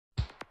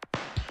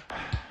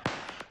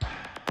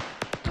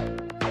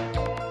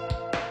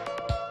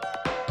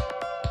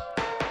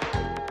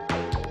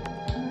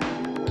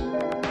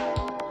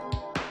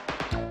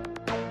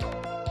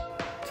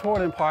Tour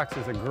Dem Parks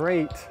is a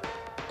great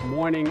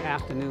morning,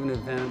 afternoon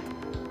event.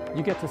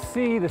 You get to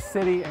see the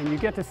city and you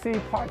get to see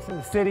parts of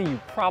the city you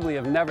probably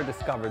have never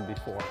discovered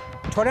before.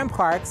 Tour Dem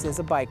Parks is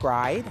a bike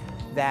ride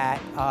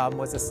that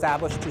was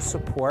established to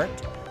support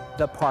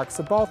the parks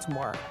of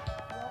Baltimore.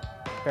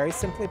 Very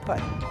simply put.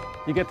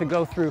 You get to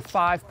go through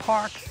 5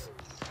 parks.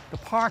 The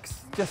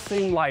parks just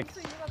seem like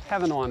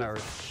heaven on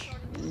earth.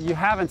 You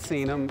haven't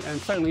seen them,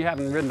 and certainly you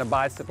haven't ridden a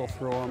bicycle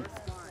through them.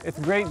 It's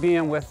great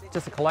being with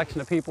just a collection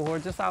of people who are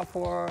just out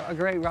for a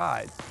great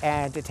ride.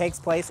 And it takes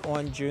place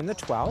on June the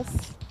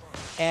 12th.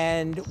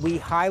 And we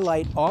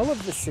highlight all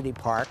of the city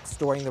parks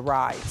during the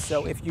ride.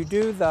 So if you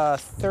do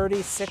the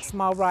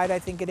 36-mile ride, I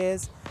think it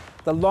is,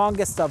 the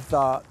longest of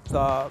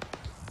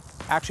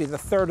actually the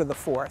third or the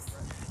fourth,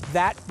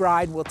 that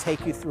ride will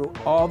take you through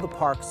all the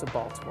parks of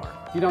Baltimore.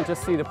 You don't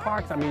just see the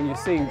parks, I mean, you're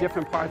seeing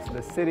different parts of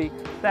the city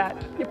that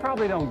you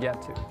probably don't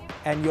get to.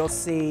 And you'll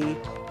see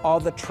all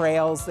the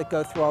trails that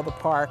go through all the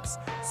parks.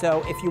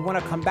 So if you want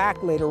to come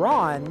back later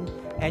on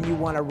and you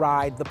want to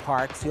ride the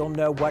parks, you'll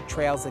know what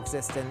trails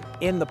exist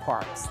in the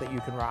parks that you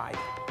can ride.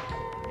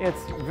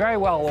 It's very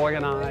well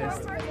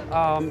organized.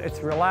 It's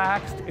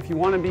relaxed. If you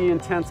want to be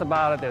intense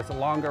about it, there's a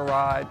longer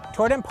ride.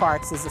 Tour Dem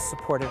Parks is a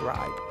supported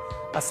ride.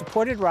 A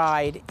supported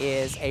ride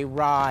is a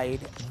ride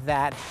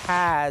that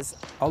has,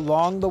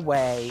 along the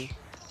way,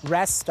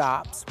 rest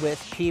stops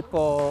with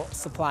people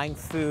supplying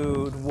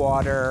food,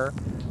 water,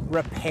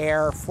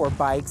 repair for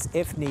bikes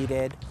if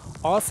needed.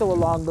 Also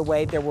along the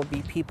way, there will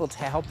be people to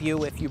help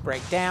you if you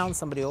break down.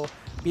 Somebody will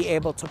be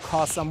able to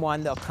call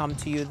someone, they'll come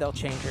to you, they'll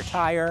change your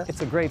tire.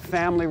 It's a great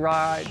family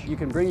ride. You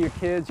can bring your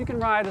kids. You can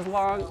ride as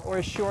long or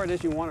as short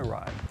as you want to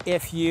ride.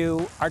 If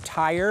you are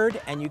tired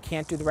and you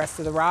can't do the rest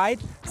of the ride,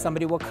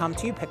 somebody will come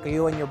to you, pick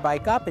you and your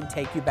bike up, and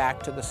take you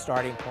back to the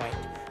starting point.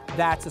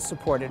 That's a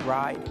supported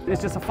ride.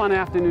 It's just a fun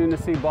afternoon to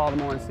see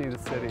Baltimore and see the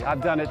city.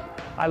 I've done it.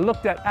 I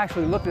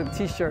actually looked at a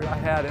t-shirt I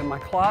had in my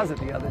closet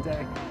the other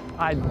day.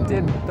 I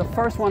did the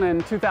first one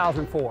in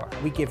 2004.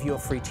 We give you a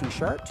free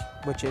t-shirt,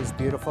 which is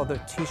beautiful. The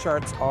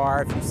t-shirts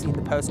are, if you've seen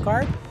the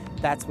postcard,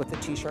 that's what the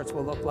t-shirts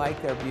will look like.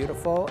 They're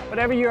beautiful. But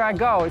every year I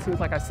go, it seems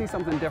like I see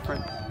something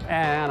different,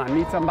 and I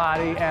meet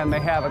somebody, and they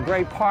have a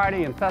great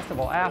party and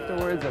festival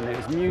afterwards, and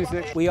there's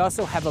music. We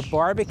also have a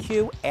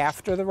barbecue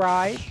after the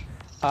ride.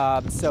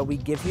 So we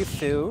give you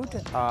food,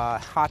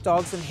 hot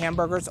dogs and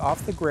hamburgers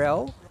off the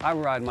grill. I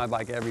ride my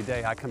bike every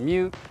day. I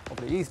commute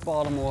over to East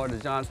Baltimore to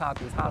Johns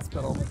Hopkins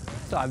Hospital.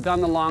 So I've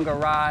done the longer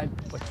ride,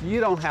 but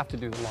you don't have to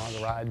do the longer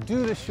ride.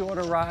 Do the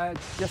shorter ride,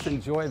 just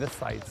enjoy the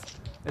sights.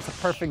 It's a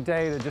perfect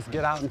day to just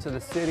get out into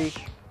the city,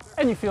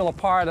 and you feel a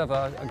part of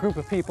a group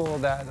of people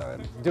that are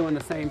doing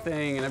the same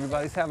thing, and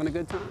everybody's having a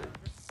good time.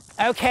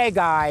 Okay,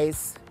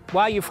 guys,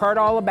 well, you've heard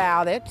all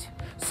about it.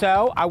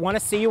 So I want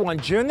to see you on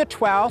June the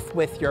 12th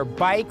with your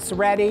bikes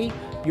ready,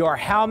 your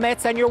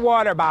helmets and your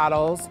water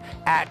bottles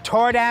at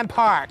Tour Dem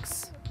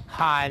Parks,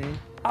 hun.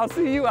 I'll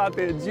see you out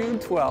there June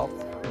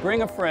 12th.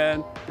 Bring a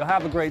friend, you'll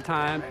have a great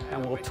time,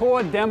 and we'll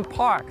tour Dem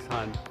Parks,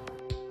 hun.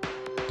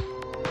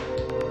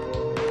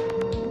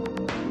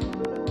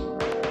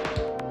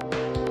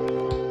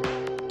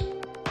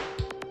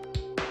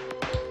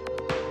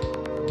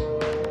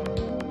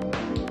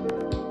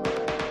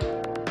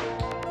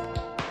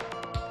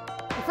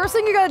 First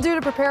thing you got to do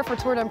to prepare for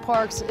Tour Dem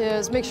Parks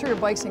is make sure your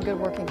bike's in good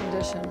working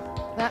condition.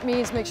 That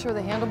means make sure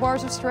the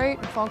handlebars are straight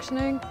and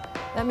functioning.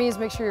 That means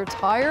make sure your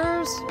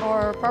tires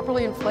are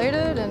properly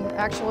inflated and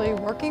actually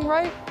working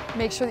right.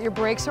 Make sure that your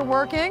brakes are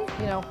working,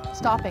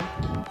 stopping.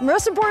 The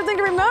most important thing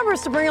to remember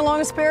is to bring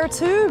along a spare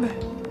tube.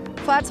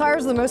 Flat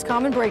tires are the most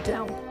common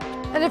breakdown.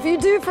 And if you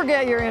do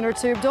forget your inner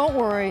tube, don't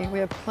worry. We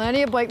have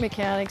plenty of bike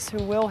mechanics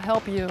who will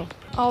help you.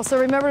 Also,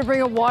 remember to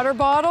bring a water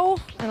bottle,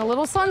 and a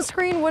little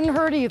sunscreen wouldn't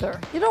hurt either.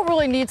 You don't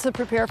really need to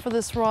prepare for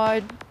this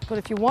ride, but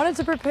if you wanted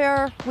to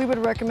prepare, we would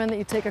recommend that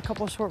you take a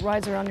couple short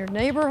rides around your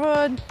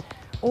neighborhood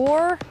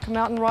or come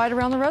out and ride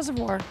around the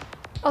reservoir.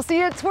 I'll see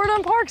you at Tour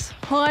Dem Parks,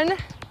 hun.